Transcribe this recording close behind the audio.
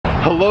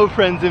Hello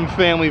friends and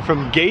family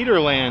from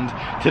Gatorland.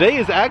 Today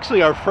is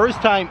actually our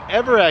first time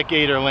ever at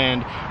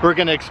Gatorland. We're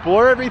gonna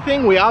explore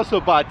everything. We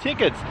also bought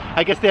tickets.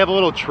 I guess they have a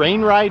little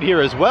train ride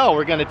here as well.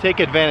 We're gonna take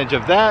advantage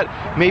of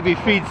that, maybe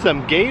feed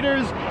some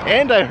gators,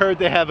 and I heard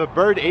they have a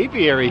bird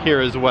apiary here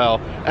as well.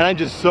 And I'm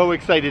just so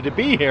excited to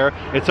be here.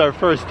 It's our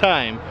first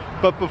time.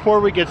 But before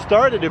we get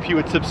started, if you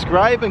would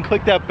subscribe and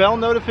click that bell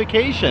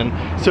notification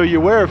so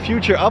you're aware of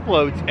future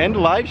uploads and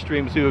live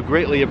streams, we would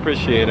greatly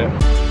appreciate it.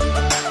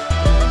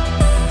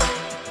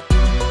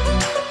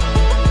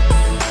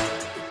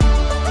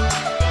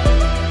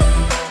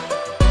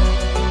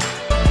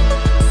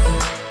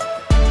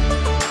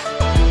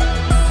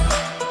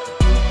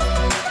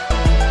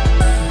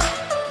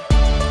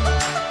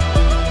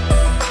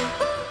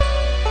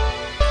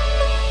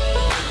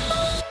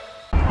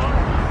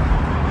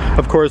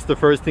 Of course, the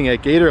first thing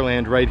at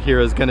Gatorland right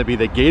here is going to be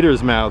the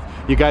gator's mouth.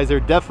 You guys are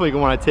definitely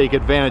going to want to take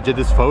advantage of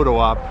this photo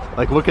op.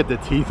 Like, look at the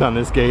teeth on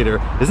this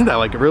gator. Isn't that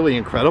like really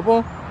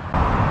incredible?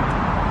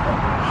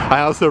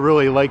 I also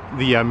really like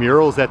the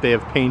murals that they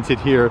have painted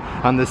here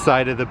on the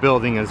side of the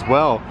building as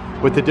well,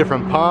 with the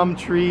different palm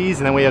trees,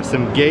 and then we have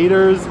some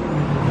gators.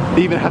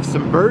 They even have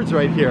some birds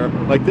right here,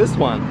 like this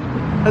one.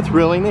 That's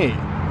really neat.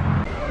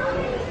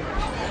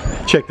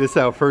 Check this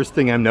out. First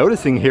thing I'm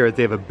noticing here is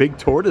they have a big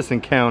tortoise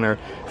encounter.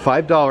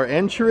 $5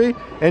 entry.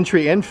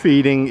 Entry and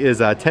feeding is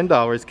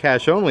 $10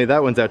 cash only.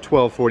 That one's at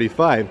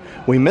 $12.45.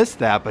 We missed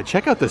that, but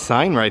check out the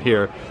sign right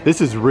here.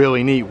 This is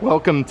really neat.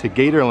 Welcome to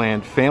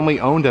Gatorland, family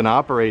owned and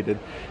operated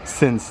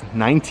since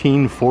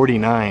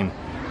 1949.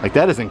 Like,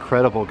 that is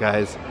incredible,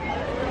 guys.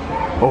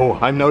 Oh,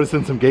 I'm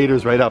noticing some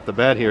gators right off the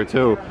bat here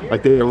too.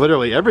 Like, they're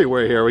literally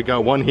everywhere here. We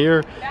got one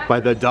here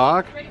by the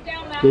dock.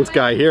 This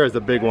guy here is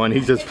a big one.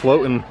 He's just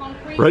floating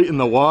right in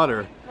the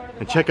water.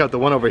 And check out the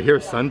one over here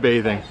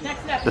sunbathing.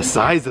 The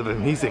size of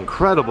him, he's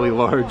incredibly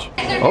large.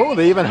 Oh,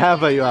 they even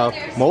have a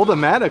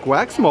mold-o-matic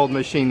wax mold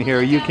machine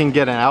here. You can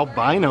get an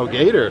albino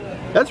gator.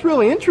 That's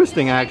really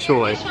interesting,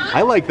 actually.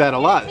 I like that a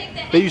lot.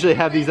 They usually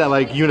have these at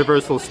like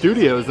Universal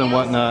Studios and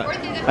whatnot.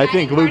 I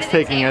think Luke's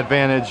taking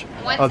advantage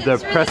of the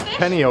pressed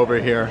penny over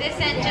here.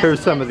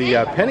 Here's some of the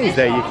pennies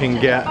that you can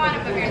get.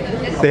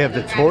 They have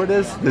the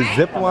tortoise, the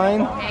zip line,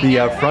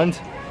 the front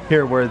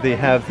here where they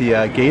have the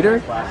gator.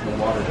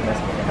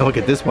 And look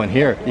at this one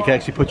here. You can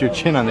actually put your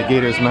chin on the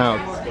gator's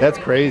mouth. That's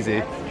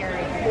crazy.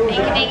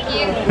 Thank you.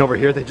 And over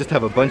here they just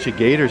have a bunch of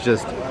gators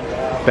just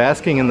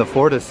basking in the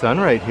Florida sun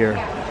right here.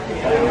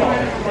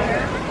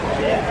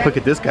 Look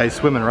at this guy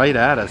swimming right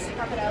at us.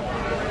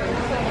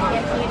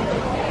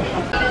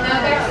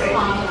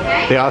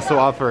 They also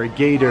offer a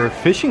gator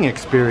fishing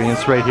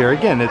experience right here.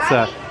 Again, it's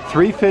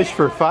 3 fish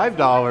for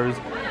 $5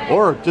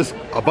 or just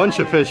a bunch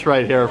of fish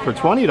right here for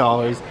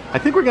 $20. I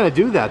think we're gonna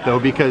do that though,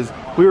 because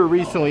we were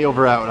recently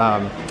over at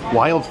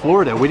Wild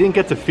Florida. We didn't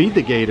get to feed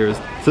the gators,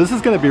 so this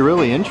is gonna be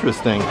really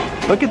interesting.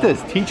 Look at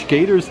this, teach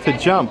gators to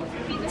jump.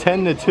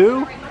 10 to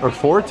 2 or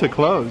 4 to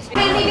close.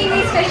 By leaving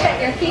these fish at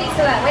your feet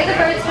so that way the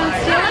birds don't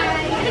steal them,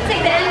 you can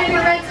take the end of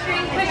your red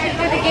string, push it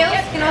through the gills.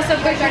 You can also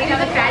push it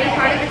through the fatty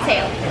part of the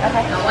tail.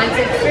 Okay. Now once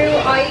it's through,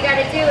 all you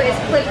gotta do is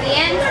clip the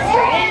end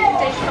straight in,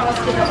 fish falls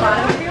to the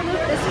bottom of your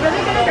loop. This is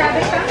really gonna grab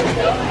it from.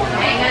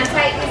 Hang on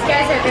tight, these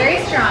guys are very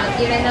strong,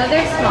 even though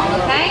they're small,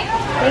 okay?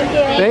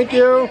 Thank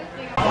you.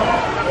 Thank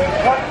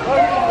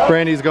you.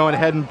 Brandy's going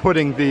ahead and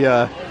putting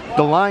the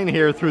line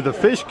here through the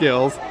fish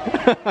gills.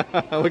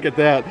 Look at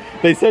that.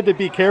 They said to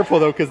be careful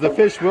though, because the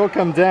fish will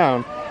come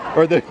down,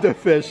 or the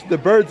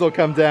birds will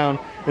come down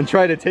and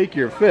try to take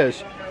your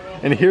fish.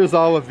 And here's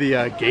all of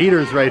the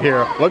gators right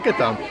here. Look at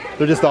them.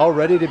 They're just all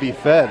ready to be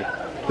fed.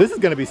 This is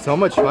going to be so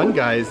much fun,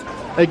 guys.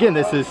 Again,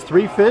 this is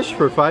 3 fish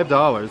for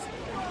 $5.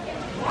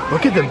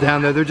 Look at them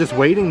down there. They're just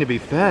waiting to be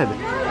fed.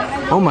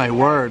 Oh my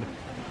word.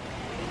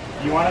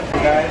 You want it,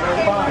 guys?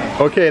 They're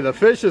fine. Okay, the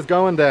fish is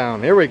going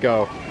down. Here we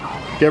go.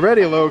 Get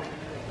ready, Luke.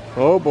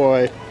 Oh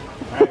boy.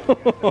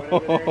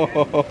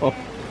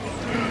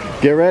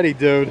 Get ready,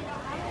 dude.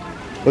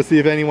 Let's see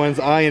if anyone's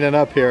eyeing it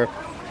up here.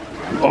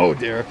 Oh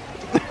dear.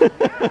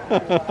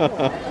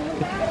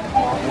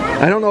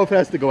 I don't know if it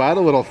has to go out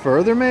a little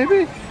further,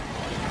 maybe?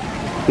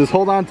 Just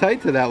hold on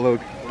tight to that,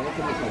 Luke.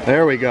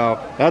 There we go.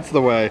 That's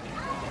the way.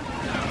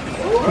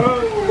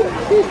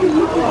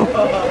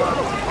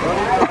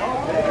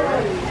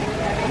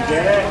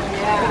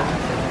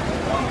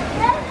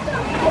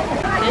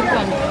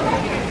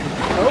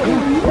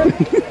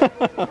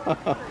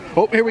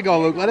 Oh, here we go,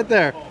 Luke. Let it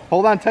there.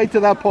 Hold on tight to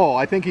that pole.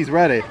 I think he's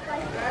ready.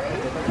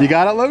 You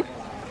got it, Luke?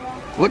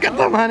 Look at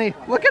them, honey.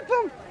 Look at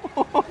them.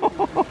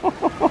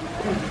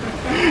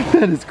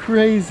 That is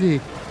crazy.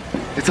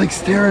 It's like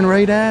staring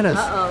right at us.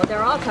 Uh-oh,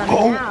 they're all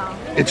coming now.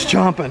 It's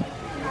chomping.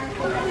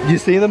 You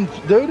see them,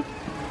 dude?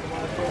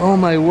 Oh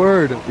my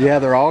word. Yeah,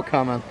 they're all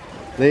coming.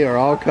 They are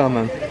all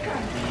coming.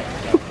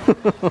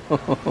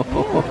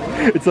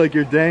 It's like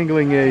you're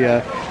dangling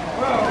a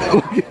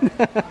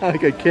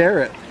like a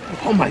carrot.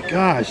 Oh my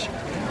gosh.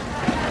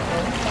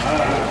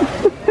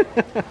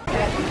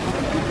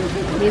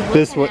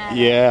 This one,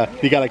 yeah.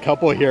 You got a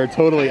couple here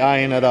totally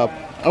eyeing it up.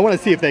 I want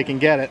to see if they can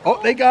get it.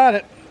 Oh, they got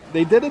it.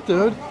 They did it,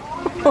 dude.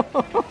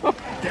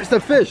 There's the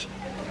fish.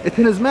 It's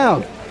in his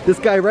mouth. This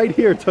guy right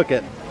here took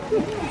it.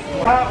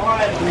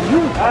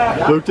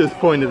 Luke just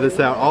pointed this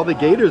out. All the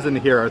gators in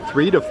here are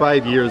 3 to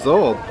 5 years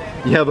old.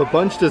 You have a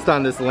bunch just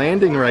on this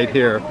landing right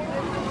here.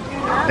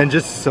 And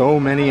just so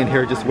many in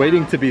here just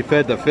waiting to be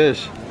fed the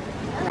fish.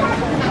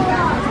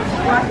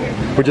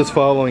 We're just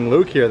following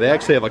Luke here. They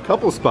actually have a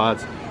couple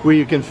spots where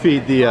you can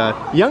feed the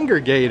younger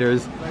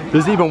gators.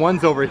 There's even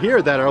ones over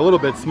here that are a little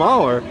bit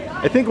smaller.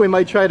 I think we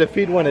might try to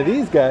feed one of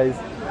these guys.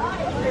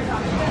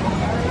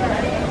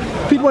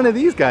 Feed one of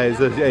these guys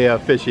a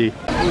fishy.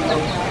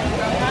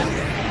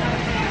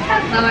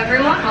 Hello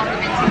everyone,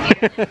 welcome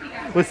into here.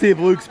 Let's see if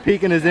Luke's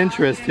piquing his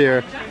interest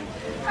here.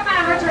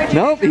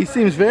 Nope, he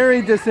seems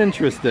very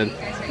disinterested.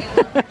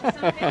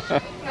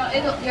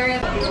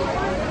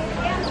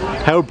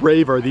 How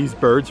brave are these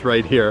birds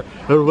right here?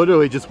 They're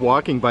literally just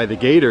walking by the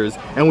gators,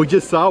 and we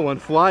just saw one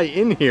fly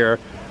in here.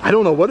 I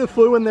don't know what it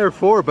flew in there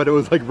for, but it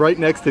was like right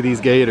next to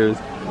these gators.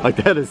 Like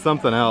that is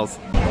something else.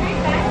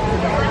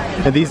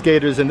 And these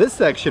gators in this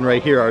section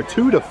right here are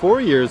 2 to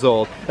 4 years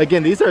old.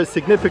 Again, these are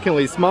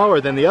significantly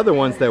smaller than the other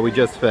ones that we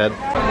just fed.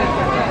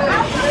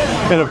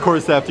 And of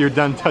course, after you're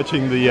done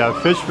touching the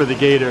fish for the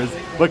gators,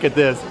 look at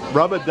this.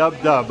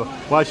 Rub-a-dub-dub.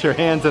 Wash your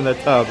hands in the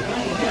tub.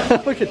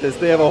 Look at this.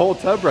 They have a whole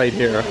tub right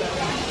here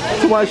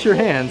to wash your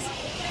hands.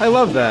 I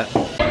love that.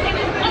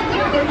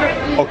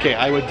 Okay,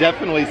 I would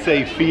definitely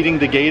say feeding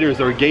the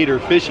gators, or gator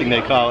fishing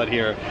they call it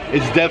here,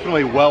 is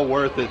definitely well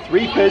worth it.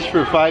 3 fish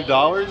for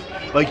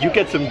 $5. Like, you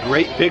get some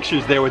great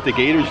pictures there with the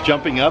gators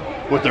jumping up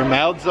with their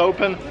mouths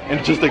open, and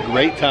it's just a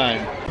great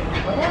time.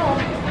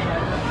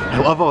 I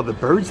love all the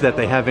birds that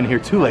they have in here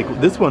too. Like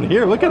this one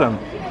here, look at him.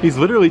 He's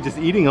literally just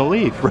eating a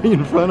leaf right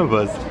in front of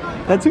us.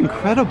 That's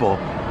incredible.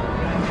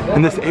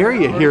 And this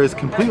area here is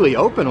completely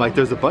open. Like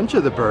there's a bunch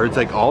of the birds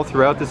like all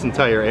throughout this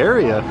entire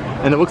area.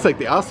 And it looks like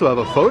they also have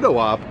a photo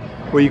op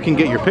where you can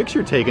get your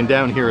picture taken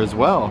down here as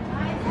well.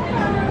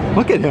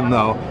 Look at him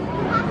though.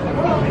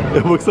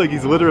 It looks like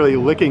he's literally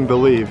licking the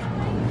leaf.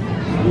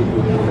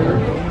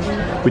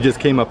 We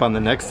just came up on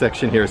the next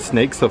section here,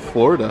 Snakes of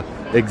Florida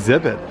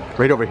exhibit.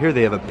 Right over here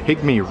they have a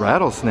pygmy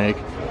rattlesnake.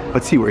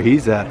 Let's see where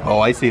he's at. Oh,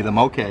 I see them,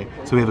 okay.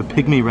 So we have a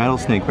pygmy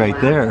rattlesnake right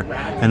there.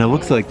 And it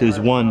looks like there's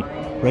one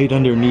right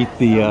underneath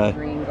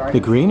the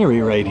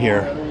greenery right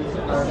here.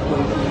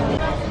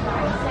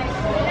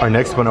 Our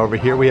next one over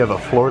here, we have a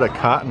Florida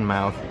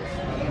cottonmouth.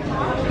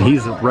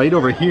 He's right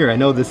over here. I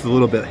know this is a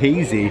little bit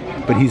hazy,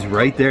 but he's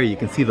right there. You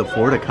can see the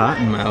Florida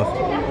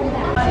cottonmouth.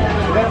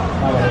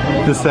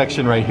 This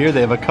section right here,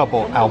 they have a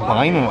couple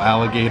albino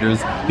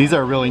alligators. These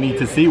are really neat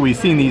to see. We've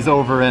seen these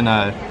over in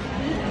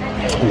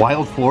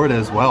Wild Florida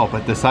as well,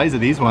 but the size of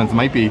these ones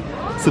might be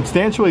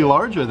substantially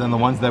larger than the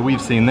ones that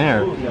we've seen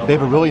there. They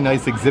have a really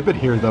nice exhibit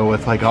here though,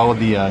 with like all of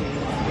the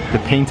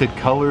painted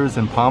colors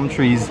and palm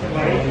trees,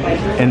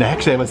 and they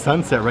actually have a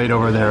sunset right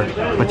over there.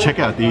 But check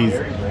out these.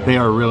 They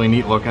are really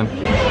neat looking.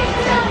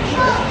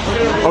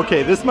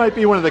 Okay, this might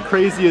be one of the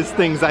craziest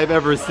things I've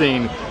ever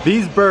seen.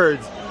 These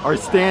birds are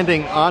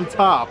standing on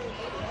top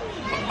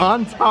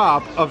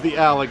of the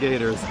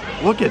alligators.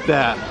 Look at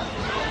that.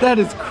 That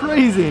is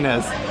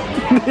craziness.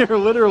 They're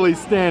literally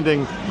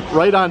standing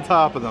right on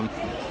top of them.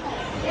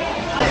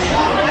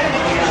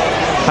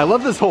 I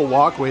love this whole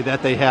walkway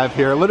that they have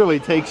here. It literally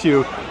takes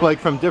you like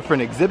from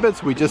different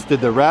exhibits. We just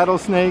did the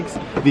rattlesnakes,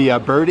 the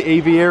bird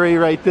aviary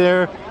right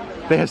there.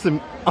 They have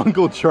some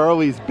Uncle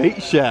Charlie's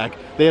bait shack.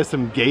 They have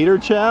some gator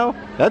chow.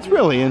 That's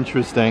really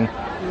interesting.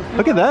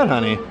 Look at that,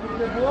 honey.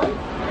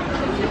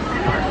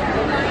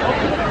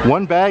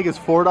 1 bag is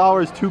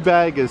 $4, 2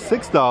 bag is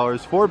 $6,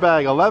 4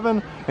 bag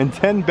 $11, and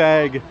 10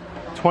 bag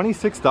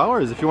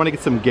 $26 if you want to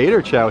get some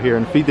gator chow here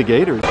and feed the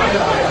gators.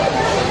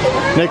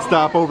 Next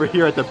stop over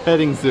here at the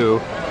petting zoo.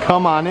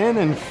 Come on in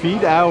and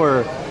feed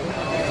our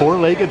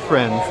 4-legged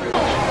friends.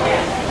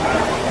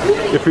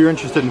 If you're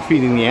interested in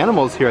feeding the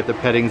animals here at the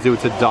petting zoo,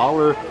 it's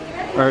 $1,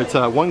 or it's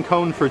 1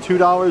 cone for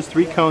 $2,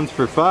 3 cones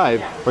for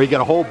 $5, or you get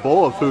a whole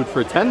bowl of food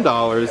for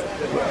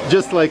 $10.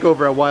 Just like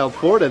over at Wild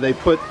Florida, they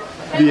put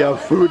the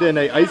food in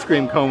an ice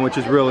cream cone, which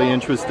is really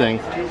interesting.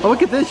 Oh,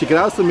 look at this. You can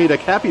also meet a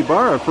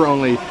capybara for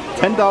only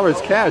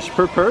 $10 cash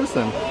per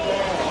person.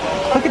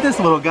 Look at this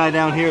little guy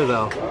down here,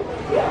 though.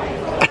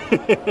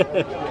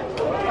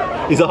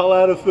 He's all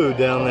out of food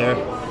down there.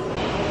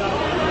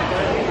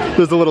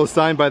 There's a little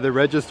sign by the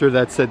register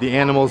that said the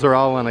animals are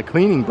all on a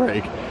cleaning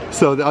break.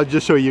 So I'll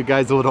just show you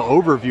guys a little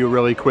overview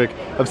really quick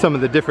of some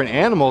of the different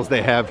animals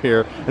they have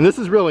here. And this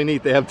is really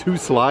neat. They have 2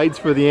 slides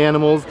for the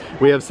animals.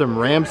 We have some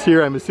ramps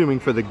here, I'm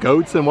assuming for the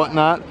goats and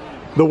whatnot.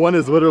 The one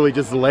is literally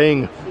just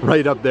laying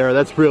right up there.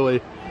 That's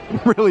really,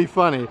 really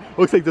funny.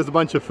 Looks like there's a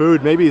bunch of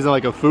food. Maybe he's in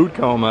like a food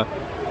coma.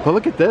 But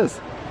look at this.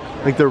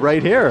 Like they're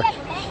right here.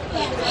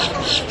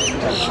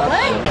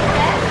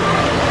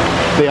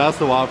 They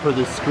also offer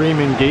the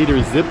Screaming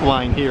Gator zip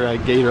line here at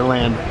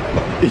Gatorland.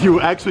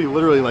 You actually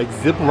literally like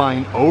zip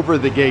line over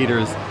the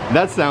gators.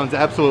 That sounds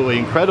absolutely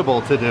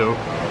incredible to do.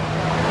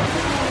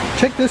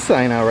 Check this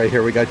sign out right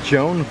here. We got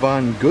Joan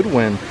Von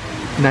Goodwin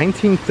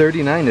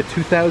 1939 to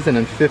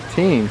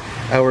 2015.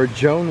 Our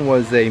Joan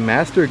was a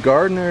master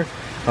gardener,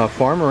 a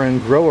farmer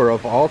and grower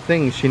of all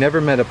things. She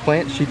never met a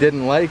plant she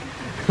didn't like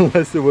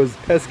unless it was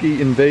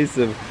pesky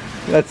invasive.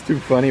 That's too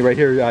funny right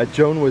here.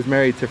 Joan was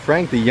married to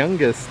Frank, the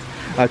youngest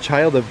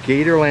child of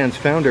Gatorland's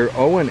founder,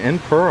 Owen and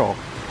Pearl.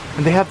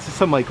 And they have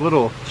some like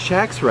little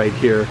shacks right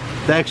here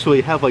that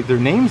actually have like their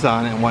names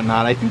on it and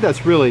whatnot. I think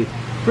that's really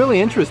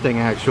interesting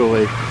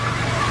actually.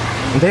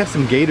 And they have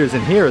some gators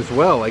in here as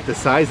well, like the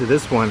size of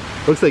this one.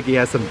 Looks like he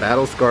has some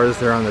battle scars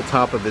there on the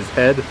top of his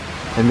head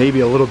and maybe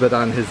a little bit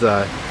on his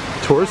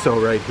torso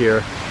right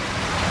here.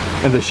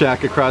 And the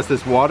shack across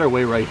this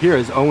waterway right here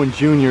is Owen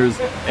Jr.'s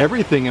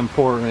Everything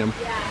Emporium.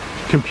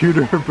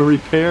 Computer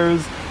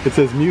repairs, it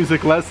says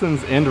music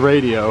lessons and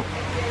radio.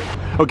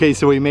 Okay,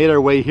 so we made our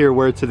way here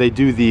where they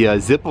do the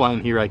zip line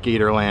here at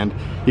Gatorland.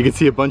 You can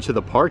see a bunch of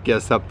the park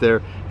guests up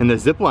there, and the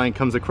zip line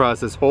comes across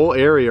this whole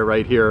area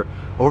right here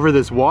over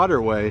this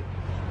waterway,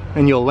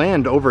 and you'll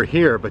land over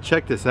here. But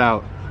check this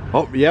out.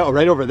 Oh yeah,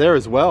 right over there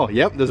as well.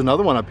 Yep, there's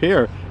another one up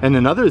here and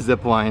another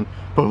zip line,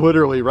 but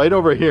literally right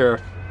over here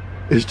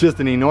is just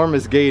an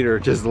enormous gator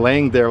just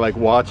laying there like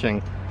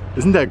watching.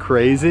 Isn't that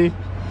crazy?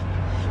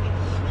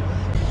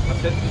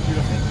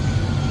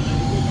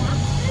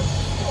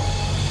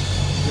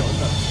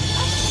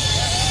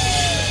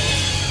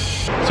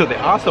 So they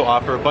also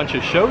offer a bunch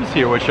of shows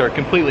here which are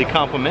completely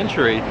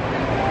complimentary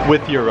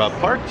with your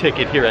park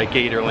ticket here at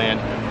Gatorland.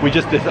 We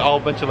just did a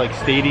bunch of like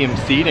stadium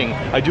seating.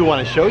 I do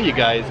want to show you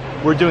guys,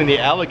 we're doing the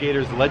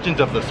Alligators Legends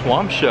of the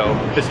Swamp show.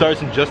 It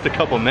starts in just a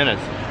couple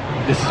minutes.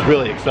 This is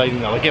really exciting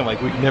though. Again, like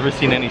we've never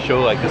seen any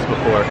show like this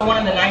before. One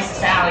of the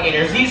nicest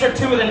alligators. These are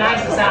two of the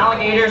nicest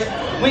alligators.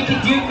 We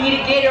could feed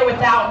a gator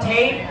without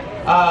tape.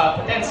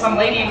 But then some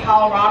lady in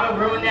Colorado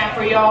ruined that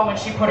for y'all when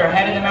she put her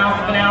head in the mouth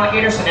of an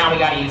alligator, so now we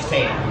gotta use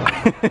tape.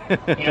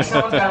 You know,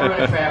 someone's gotta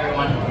ruin it for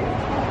everyone.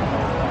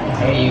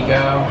 There you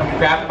go.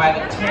 Grab him by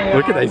the tail.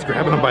 Look at that, he's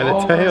grabbing him by the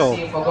tail.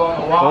 See if we'll go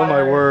in the water. Oh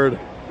my word.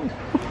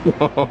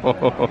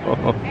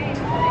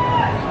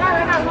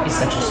 He's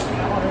such a sweet.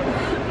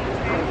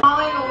 While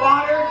in the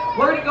water,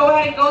 we're gonna go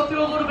ahead and go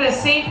through a little bit of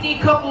safety,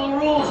 couple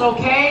of rules,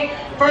 okay?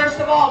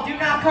 First of all, do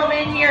not come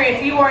in here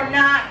if you are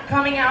not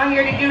coming out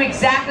here to do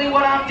exactly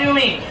what I'm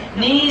doing.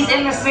 Knees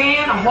in the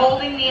sand,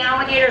 holding the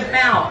alligator's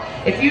mouth.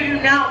 If you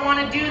do not want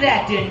to do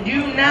that, then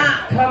do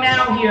not come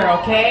out here,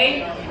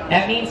 okay?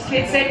 That means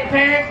kids send your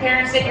parents,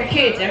 parents send your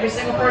kids. Every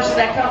single person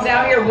that comes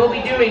out here will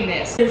be doing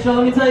this. So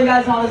let me tell you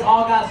guys how this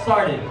all got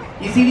started.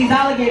 You see these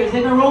alligators,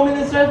 they've been roaming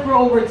this earth for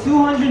over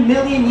 200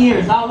 million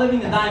years,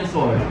 outliving the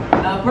dinosaurs.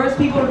 Now the first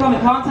people to come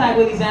in contact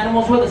with these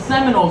animals were the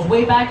Seminoles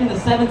way back in the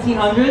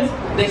 1700s.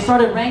 They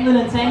started wrangling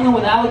and tangling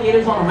with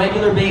alligators on a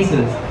regular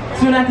basis.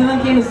 Soon after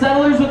them came the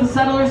settlers, with the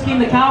settlers came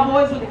the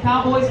cowboys, with the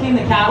cowboys came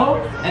the cattle,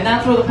 and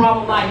that's where the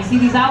problem lied. You see,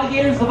 these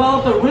alligators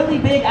developed a really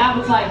big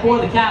appetite for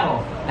the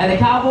cattle, and the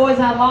cowboys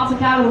had lots of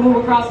cattle to move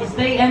across the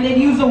state, and they'd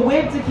use a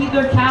whip to keep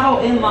their cattle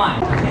in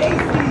line.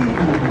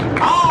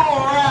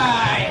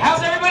 Alright,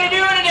 how's everybody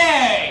doing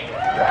today?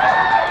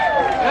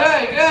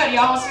 Good, good.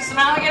 Y'all want to see some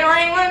alligator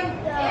wrangling?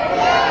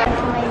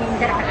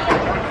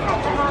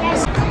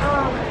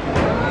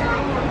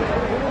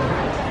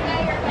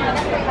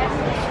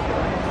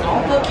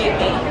 Don't look at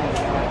me.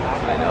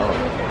 I know.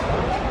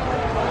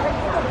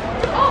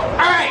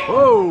 Alright.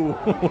 Whoa!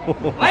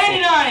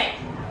 Landed on it.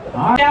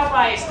 Out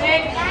by a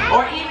stick,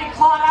 or even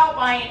clawed out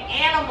by an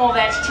animal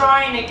that's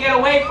trying to get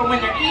away from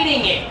when they're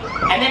eating it.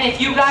 And then if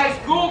you guys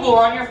Google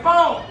on your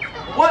phone,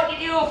 what do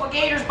you do if a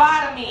gator's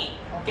biting me?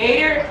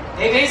 Gator,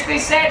 they basically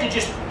said to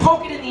just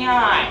poke it in the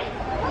eye.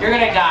 You're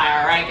gonna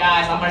die, alright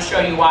guys? I'm gonna show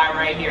you why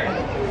right here.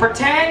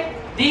 Pretend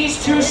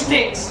these two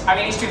sticks,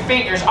 these two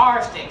fingers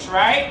are sticks,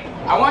 right?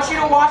 I want you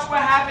to watch what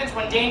happens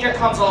when danger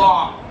comes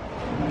along.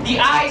 The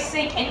eyes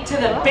sink into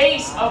the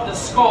base of the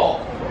skull.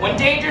 When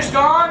danger's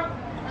gone,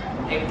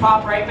 they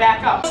pop right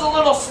back up. It was a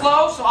little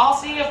slow, so I'll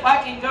see if I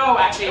can go.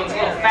 Actually, it was a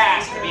little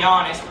fast, to be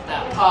honest, with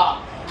that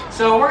pop.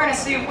 So we're gonna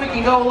see if we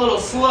can go a little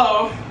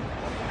slow.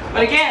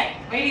 But again,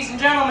 ladies and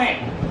gentlemen,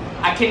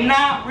 I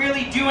cannot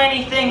really do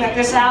anything that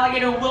this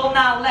alligator will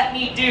not let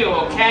me do,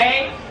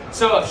 okay?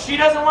 So if she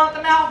doesn't want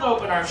the mouth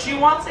open, or if she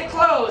wants it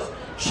closed,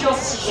 she'll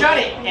shut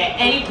it at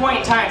any point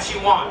in time she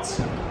wants.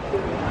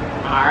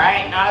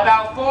 Alright, not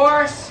about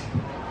force.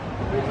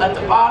 Let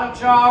the bottom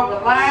jaw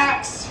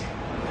relax.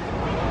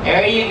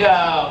 There you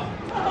go.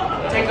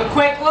 Take a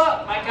quick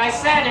look. Like I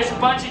said, there's a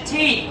bunch of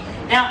teeth.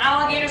 Now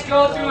alligators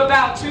go through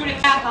about 2 to 3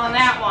 on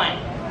that one.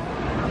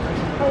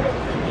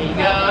 There you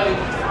go, do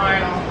the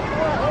final.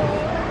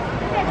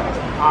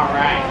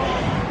 Alright.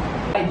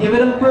 Give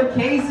it up for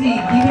Casey,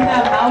 keeping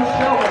that mouth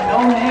shut with no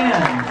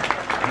hands.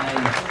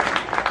 Nice.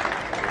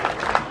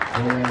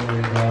 There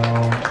we go.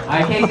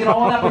 Alright, Casey, don't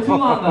hold that for too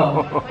long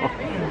though.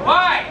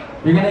 Why?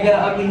 You're gonna get an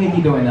ugly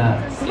hickey doing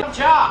that. Good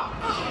job.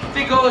 If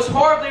it goes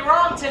horribly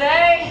wrong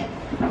today,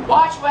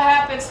 watch what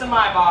happens to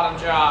my bottom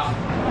jaw.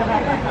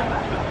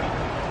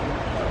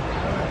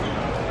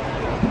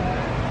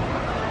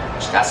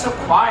 Just got so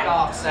quiet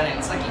all of a sudden.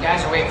 It's like you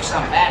guys are waiting for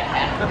something bad to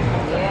happen.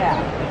 Yeah.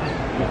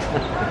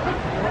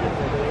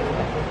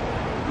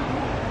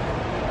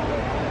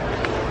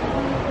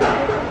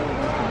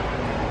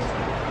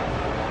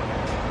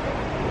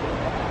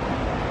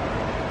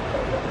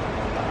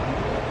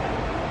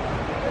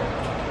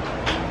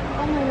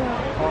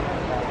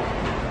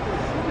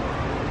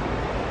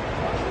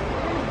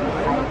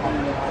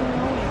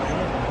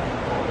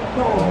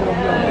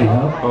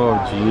 Oh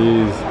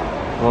jeez.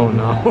 Oh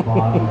no.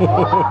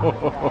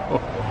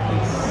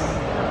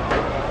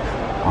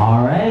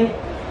 Alright.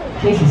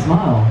 Casey,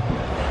 smile.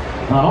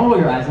 Not all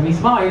your eyes. I mean,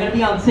 smile. You're going to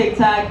be on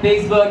TikTok,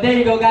 Facebook. There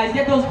you go, guys.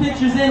 Get those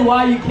pictures in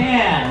while you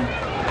can.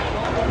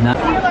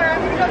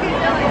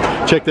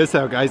 Check this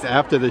out, guys.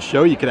 After the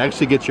show, you can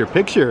actually get your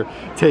picture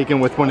taken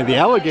with one of the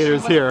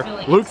alligators here.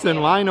 Luke's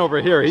in line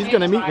over here. He's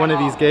going to meet one of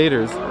these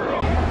gators.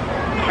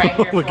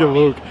 Look at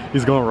Luke.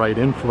 He's going right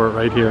in for it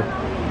right here.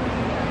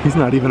 He's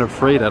not even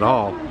afraid at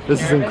all.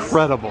 This is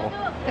incredible.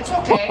 It's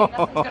okay.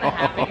 Nothing's going to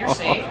happen. You're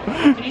safe.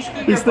 Can you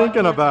scoot He's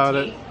thinking about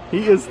it.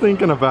 He is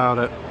thinking about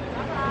it.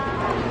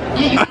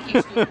 Yeah, you can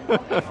keep scooting.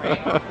 Okay,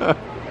 Frank.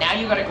 Now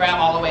you got to grab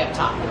all the way up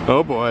top.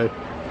 Oh boy.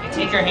 And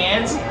take your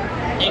hands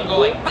and go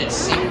like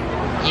this.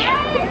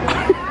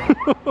 Yeah.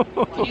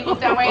 Can you look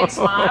that way and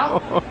smile?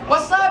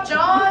 What's up,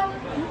 John?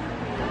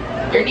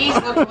 Your knees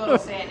look a little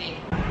sandy.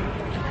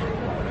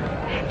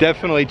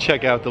 Definitely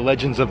check out the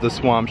Legends of the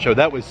Swamp show.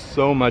 That was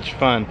so much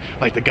fun.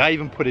 Like the guy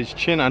even put his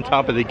chin on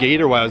top of the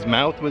gator while his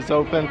mouth was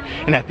open.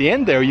 And at the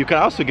end there, you could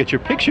also get your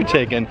picture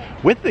taken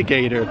with the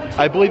gator.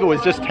 I believe it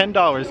was just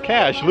 $10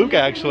 cash. Luke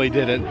actually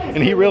did it,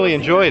 and he really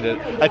enjoyed it.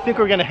 I think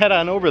we're gonna head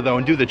on over though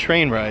and do the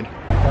train ride.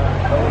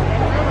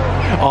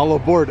 All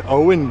aboard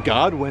Owen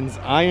Godwin's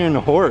Iron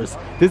Horse.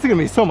 This is gonna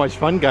be so much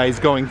fun, guys,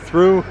 going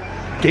through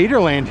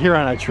Gatorland here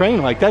on a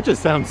train. Like, that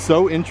just sounds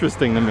so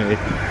interesting to me.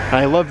 And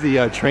I love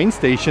the train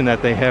station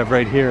that they have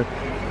right here.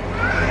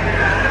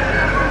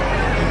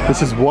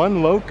 This is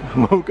one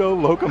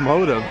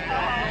locomotive.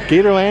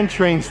 Gatorland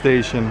train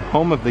station,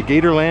 home of the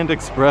Gatorland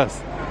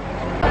Express.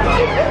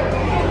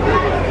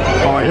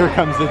 Oh, here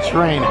comes the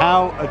train.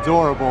 How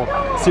adorable.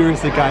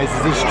 Seriously, guys,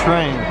 is this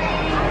train.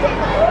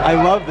 I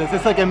love this.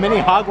 It's like a mini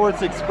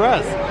Hogwarts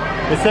Express.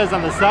 It says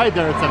on the side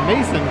there it's a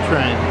Mason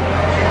train.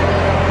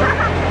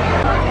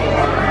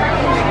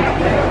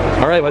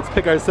 All right, let's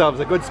pick ourselves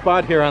a good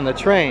spot here on the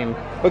train.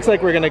 Looks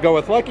like we're gonna go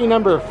with lucky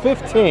number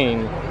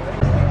 15.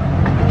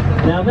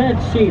 Now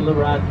that's Sheila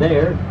right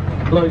there,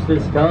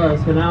 closest to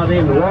us and out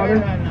in the water.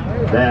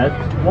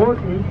 That's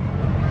Morton.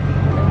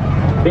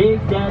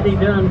 Big Daddy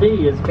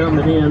Dundee is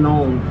coming in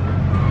on.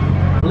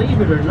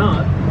 Believe it or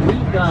not,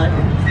 we've got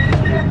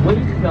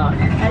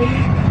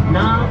 8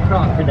 Nile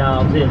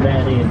crocodiles in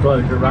that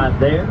enclosure right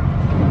there.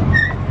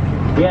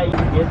 Yeah, you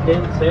can get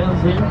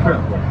themselves in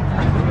trouble.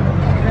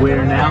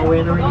 We're now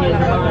entering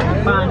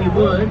into Piney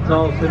Woods,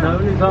 also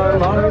known as our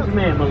large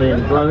mammal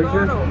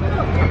enclosure.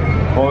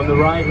 On the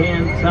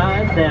right-hand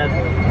side, that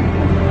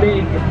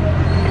big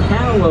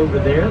cow over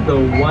there, the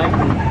white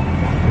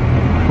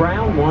and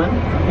brown one,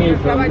 is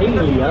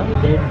Amelia.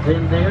 It's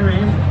in there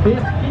and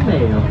 5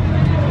 females.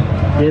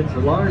 It's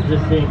the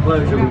largest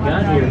enclosure we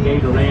got here in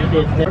Gatorland.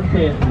 It's their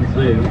petting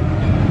zoo.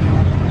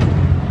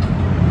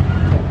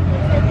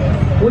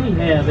 We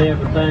have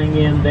everything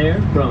in there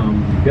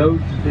from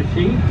goats to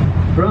sheep,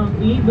 from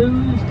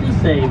emus to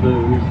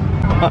sabos.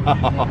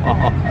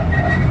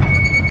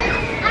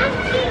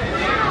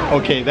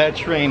 Okay, that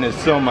train is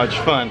so much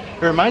fun.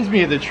 It reminds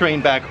me of the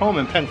train back home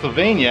in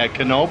Pennsylvania at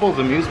Knoebels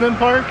Amusement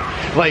Park.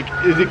 Like,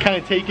 it kind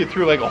of take you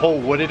through like a whole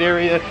wooded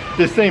area.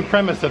 The same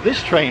premise of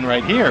this train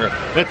right here.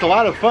 And it's a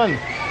lot of fun.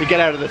 You get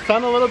out of the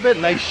sun a little bit,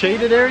 nice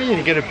shaded area, and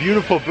you get a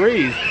beautiful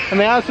breeze. And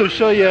they also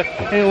show you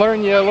and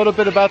learn you a little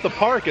bit about the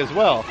park as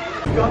well.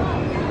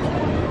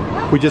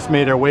 We just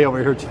made our way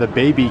over here to the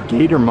baby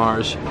gator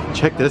marsh.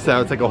 Check this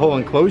out, it's like a whole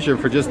enclosure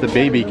for just the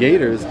baby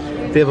gators.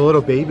 They have a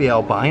little baby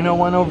albino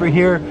one over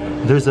here.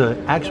 There's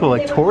an actual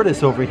like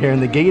tortoise over here,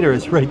 and the gator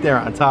is right there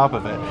on top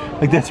of it.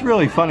 Like, that's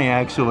really funny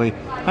actually.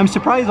 I'm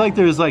surprised like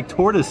there's like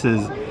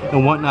tortoises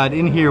and whatnot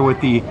in here with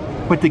the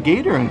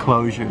gator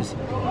enclosures.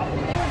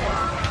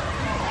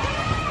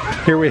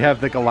 Here we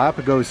have the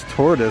Galapagos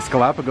tortoise.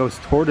 Galapagos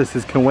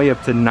tortoises can weigh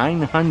up to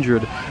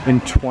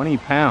 920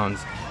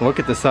 pounds. Look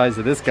at the size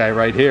of this guy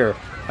right here.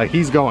 Like,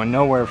 he's going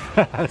nowhere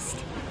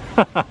fast.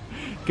 Got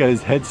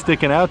his head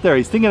sticking out there.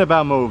 He's thinking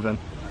about moving.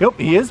 Yep,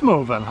 he is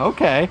moving.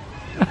 Okay.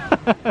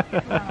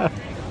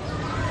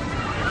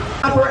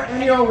 For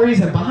any old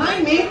reason.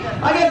 Behind me,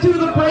 I got 2 of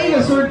the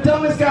bravest or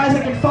dumbest guys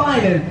I can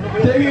find,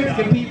 and they're here to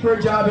compete for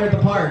a job here at the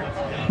park.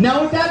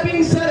 Now, with that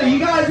being said, are you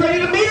guys ready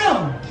to meet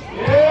them?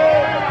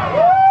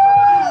 Yeah!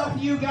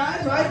 You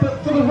guys, right?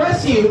 But for the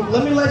rest of you,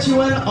 let me let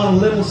you in on a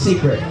little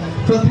secret.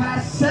 For the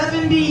past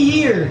 70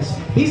 years,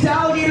 these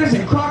alligators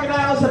and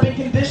crocodiles have been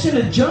conditioned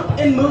to jump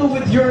and move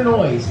with your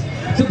noise.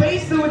 So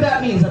basically what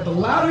that means, that the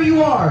louder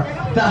you are,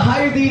 the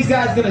higher these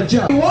guys are gonna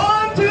jump. 1, 2,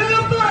 3!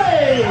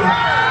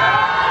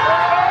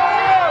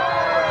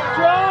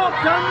 Jump,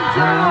 come to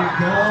jump!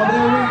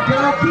 There we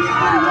go. Keep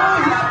the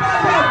noise. That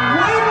guys have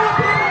way more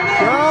people than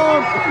this.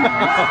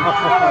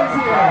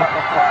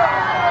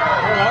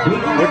 Jump!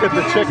 Look at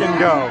the chicken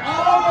go.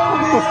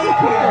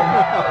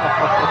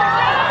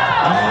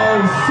 Oh,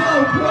 so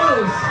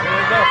close.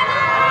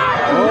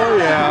 Oh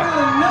yeah.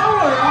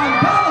 Nowhere on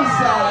Bella's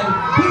side.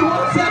 He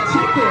wants that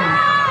chicken.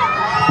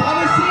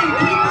 Bubba C,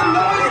 keep the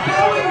noise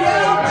going,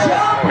 yell,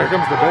 jump. Here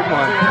comes the big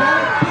one.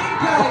 That big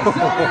guy's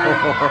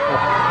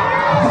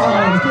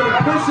oh, he's gonna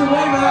push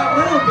away with that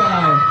little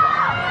guy.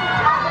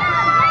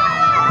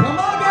 Come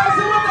on, guys,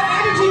 I want the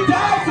energy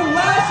down. It's the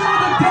last show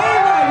of the day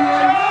right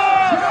here.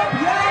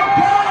 Jump, yell,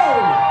 go.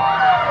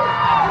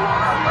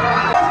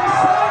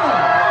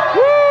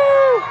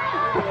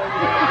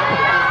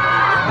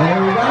 There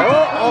we go.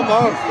 Oh,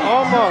 almost.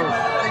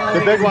 The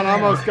big one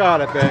almost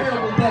got it, babe.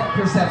 Terrible depth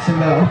perception,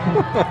 though.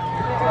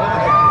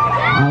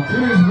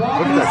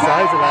 Look at the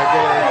size of that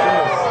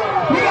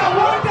gator. We got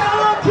one down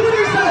on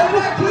Cooter's side.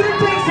 That Cooter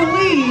takes the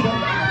lead.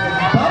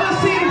 Bubba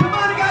C, come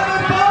on, you got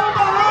my ball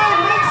behind.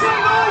 Make some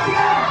noise. You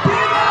got a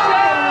big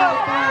alligator right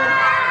there.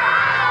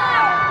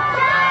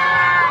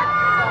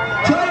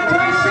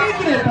 Try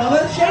shaking it,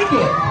 Bubba. Shake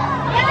it.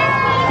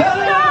 No.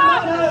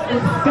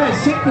 Guys,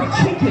 shake the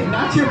chicken,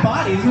 not your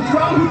bodies. What's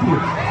wrong with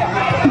you?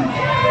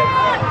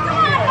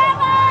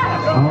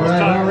 All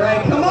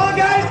right. Come on,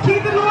 guys.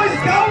 Keep the noise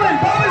going.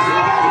 Bubba's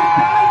going to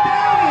die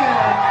down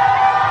here.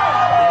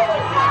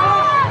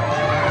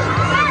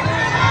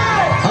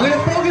 I'm going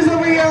to focus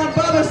over here on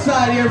Bubba's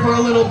side here for a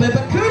little bit,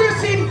 but Cooter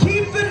Scene,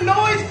 keep the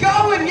noise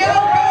going. Yell,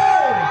 go.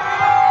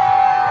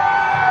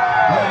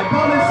 All right,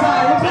 Bubba's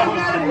side. Looks like we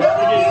got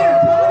another gator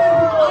coming in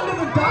from under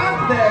the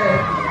dock there.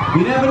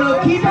 You never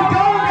know. Keep it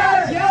going,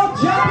 guys. Yell,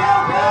 jump,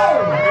 yell,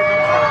 go.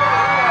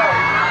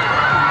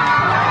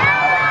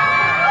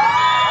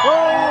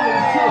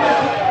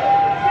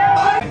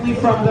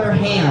 From their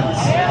hands.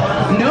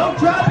 No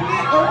dropping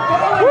it or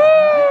falling.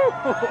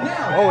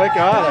 Now, oh, it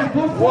got it.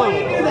 Before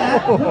you do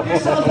that, hook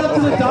yourselves up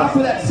to the dock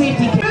with that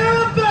safety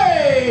cam.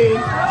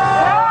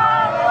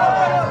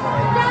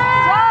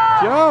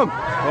 Jump!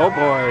 Oh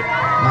boy.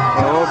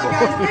 Oh boy.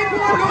 Guys, make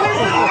more noise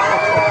than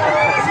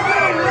Let's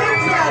get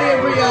legs out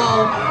here for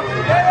y'all.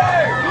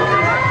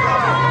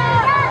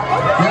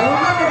 Now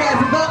remember,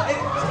 guys,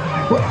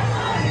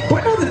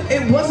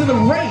 it wasn't a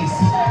race.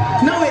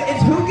 No,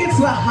 it's who gets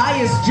the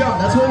highest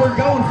jump. That's what we're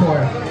going for.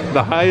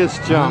 The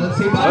highest jump. Let's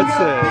see. Let's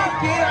see.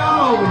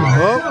 Oh,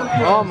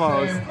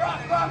 Almost.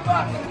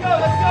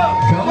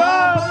 Come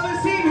on, Bubba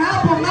Scene,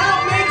 help him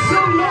out. Make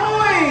some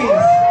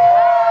noise.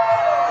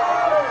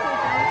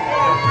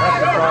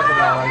 That's what I'm talking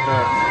about right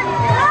there.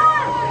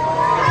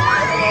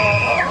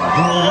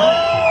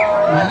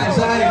 Nice.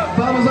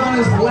 Bubba's on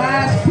his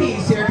last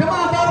piece here. Come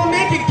on, Bubba,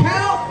 make it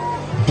count.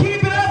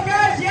 Keep it up,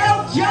 guys.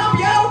 Yell, jump,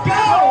 yell, go.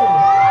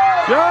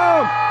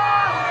 Jump!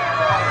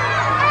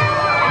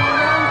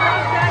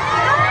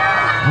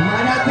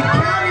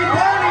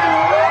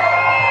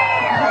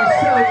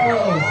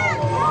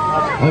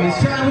 Oh, he's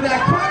trying with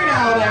that cart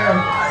out there.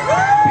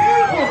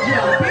 Beautiful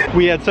jump.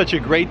 We had such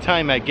a great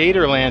time at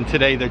Gatorland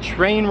today. The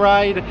train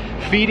ride,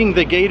 feeding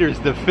the gators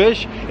the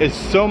fish is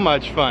so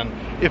much fun.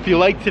 If you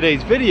liked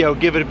today's video,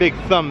 give it a big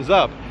thumbs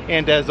up.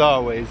 And as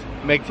always,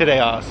 make today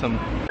awesome.